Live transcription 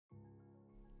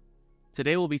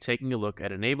Today we'll be taking a look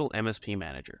at Enable MSP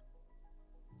Manager.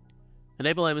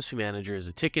 Enable MSP Manager is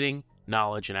a ticketing,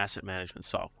 knowledge, and asset management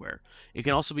software. It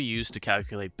can also be used to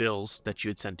calculate bills that you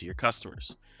would send to your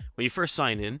customers. When you first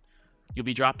sign in, you'll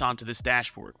be dropped onto this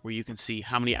dashboard where you can see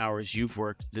how many hours you've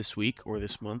worked this week or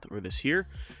this month or this year.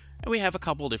 And we have a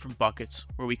couple of different buckets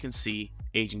where we can see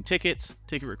aging tickets,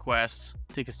 ticket requests,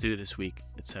 tickets due this week,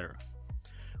 etc.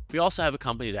 We also have a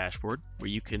company dashboard where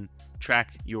you can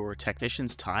track your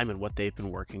technicians' time and what they've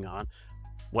been working on,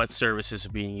 what services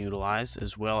are being utilized,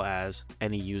 as well as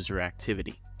any user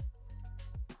activity.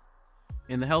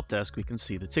 In the help desk, we can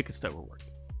see the tickets that we're working.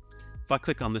 If I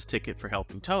click on this ticket for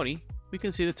helping Tony, we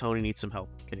can see that Tony needs some help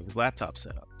getting his laptop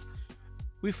set up.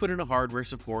 We've put in a hardware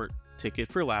support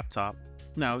ticket for laptop.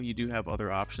 Now you do have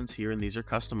other options here, and these are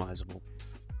customizable.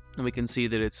 And we can see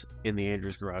that it's in the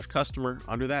Andrew's Garage customer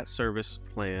under that service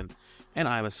plan, and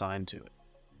I'm assigned to it.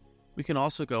 We can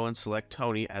also go and select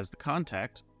Tony as the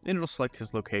contact, and it'll select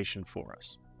his location for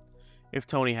us. If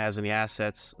Tony has any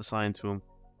assets assigned to him,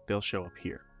 they'll show up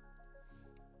here.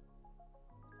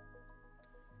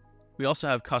 We also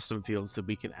have custom fields that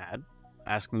we can add,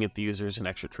 asking if the user is an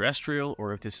extraterrestrial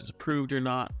or if this is approved or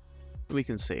not, and we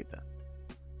can save that.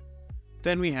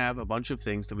 Then we have a bunch of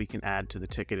things that we can add to the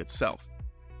ticket itself.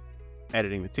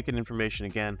 Editing the ticket information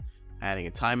again, adding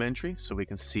a time entry so we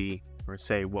can see or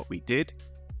say what we did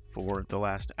for the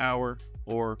last hour,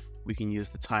 or we can use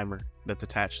the timer that's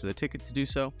attached to the ticket to do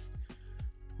so.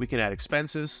 We can add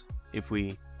expenses if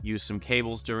we use some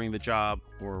cables during the job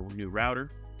or a new router.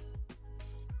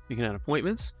 We can add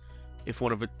appointments. If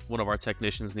one of our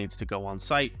technicians needs to go on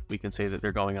site, we can say that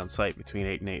they're going on site between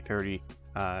 8 and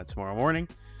 8:30 tomorrow morning,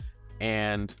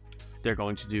 and they're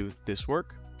going to do this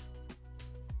work.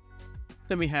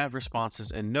 Then we have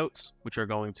responses and notes, which are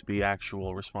going to be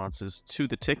actual responses to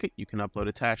the ticket. You can upload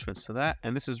attachments to that,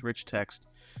 and this is rich text,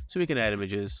 so we can add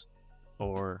images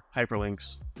or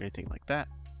hyperlinks, anything like that.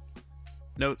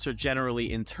 Notes are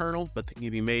generally internal, but they can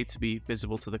be made to be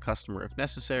visible to the customer if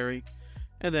necessary.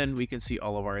 And then we can see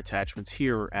all of our attachments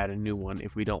here or add a new one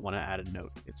if we don't want to add a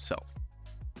note itself.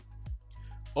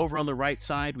 Over on the right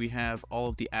side, we have all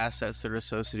of the assets that are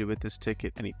associated with this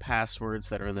ticket, any passwords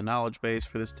that are in the knowledge base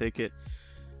for this ticket,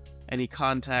 any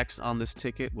contacts on this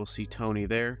ticket, we'll see Tony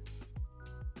there.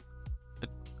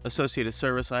 Associated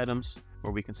service items,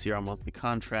 where we can see our monthly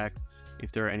contract,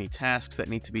 if there are any tasks that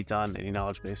need to be done, any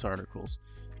knowledge base articles,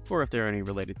 or if there are any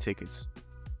related tickets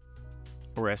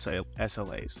or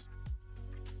SLAs.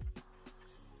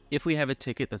 If we have a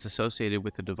ticket that's associated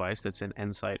with a device that's in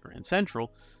Nsight or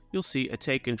N-Central, you'll see a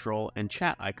take control and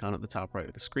chat icon at the top right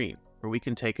of the screen, where we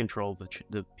can take control of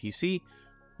the PC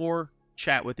or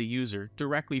chat with the user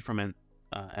directly from an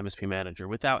MSP Manager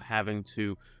without having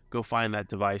to go find that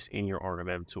device in your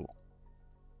RMM tool.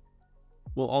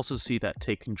 We'll also see that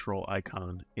take control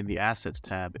icon in the Assets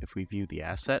tab if we view the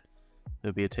asset.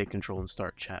 There'll be a take control and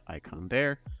start chat icon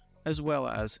there, as well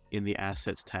as in the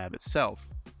Assets tab itself,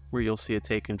 where you'll see a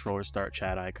take control or start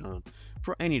chat icon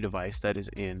for any device that is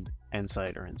in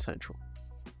Nsight or N-Central.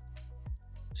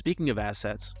 Speaking of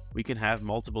assets, we can have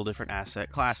multiple different asset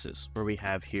classes, where we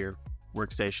have here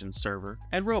workstation, server,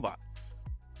 and robot.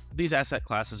 These asset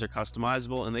classes are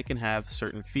customizable, and they can have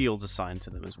certain fields assigned to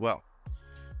them as well.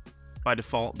 By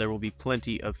default, there will be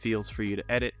plenty of fields for you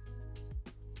to edit,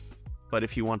 but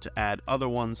if you want to add other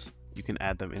ones, you can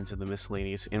add them into the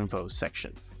miscellaneous info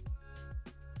section.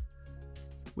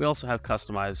 We also have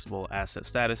customizable asset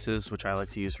statuses, which I like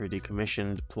to use for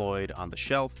decommissioned, deployed, on the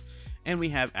shelf, and we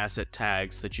have asset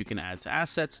tags that you can add to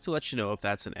assets to let you know if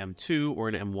that's an M2 or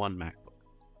an M1 MacBook.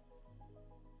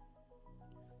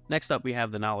 Next up, we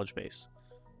have the knowledge base.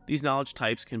 These knowledge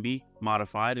types can be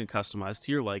modified and customized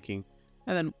to your liking,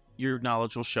 and then your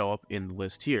knowledge will show up in the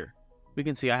list here. We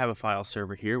can see I have a file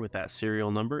server here with that serial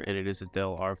number, and it is a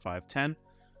Dell R510.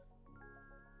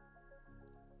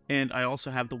 And I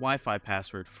also have the Wi-Fi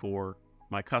password for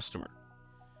my customer.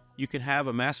 You can have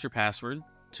a master password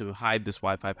to hide this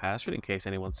Wi-Fi password in case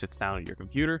anyone sits down at your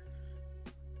computer.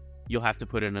 You'll have to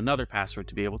put in another password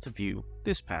to be able to view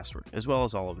this password, as well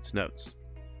as all of its notes.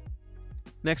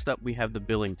 Next up, we have the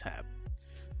Billing tab.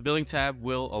 The Billing tab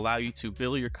will allow you to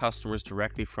bill your customers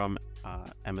directly from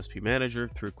MSP Manager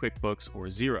through QuickBooks or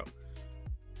Xero.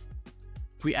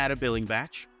 If we add a billing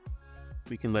batch,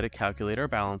 we can let it calculate our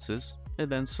balances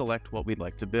and then select what we'd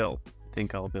like to bill. I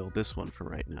think I'll bill this one for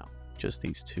right now, just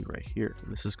these two right here.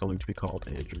 And this is going to be called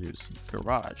Andrew's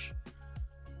Garage.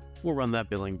 We'll run that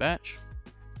billing batch,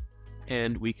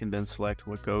 and we can then select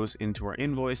what goes into our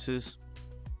invoices,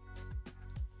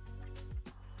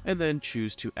 and then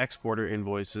choose to export our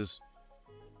invoices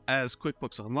as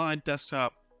QuickBooks Online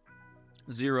Desktop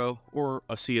 0, or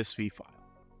a CSV file.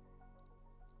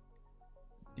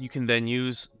 You can then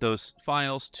use those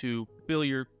files to bill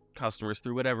your customers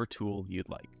through whatever tool you'd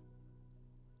like.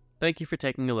 Thank you for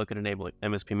taking a look at enabling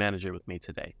MSP Manager with me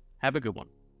today. Have a good one.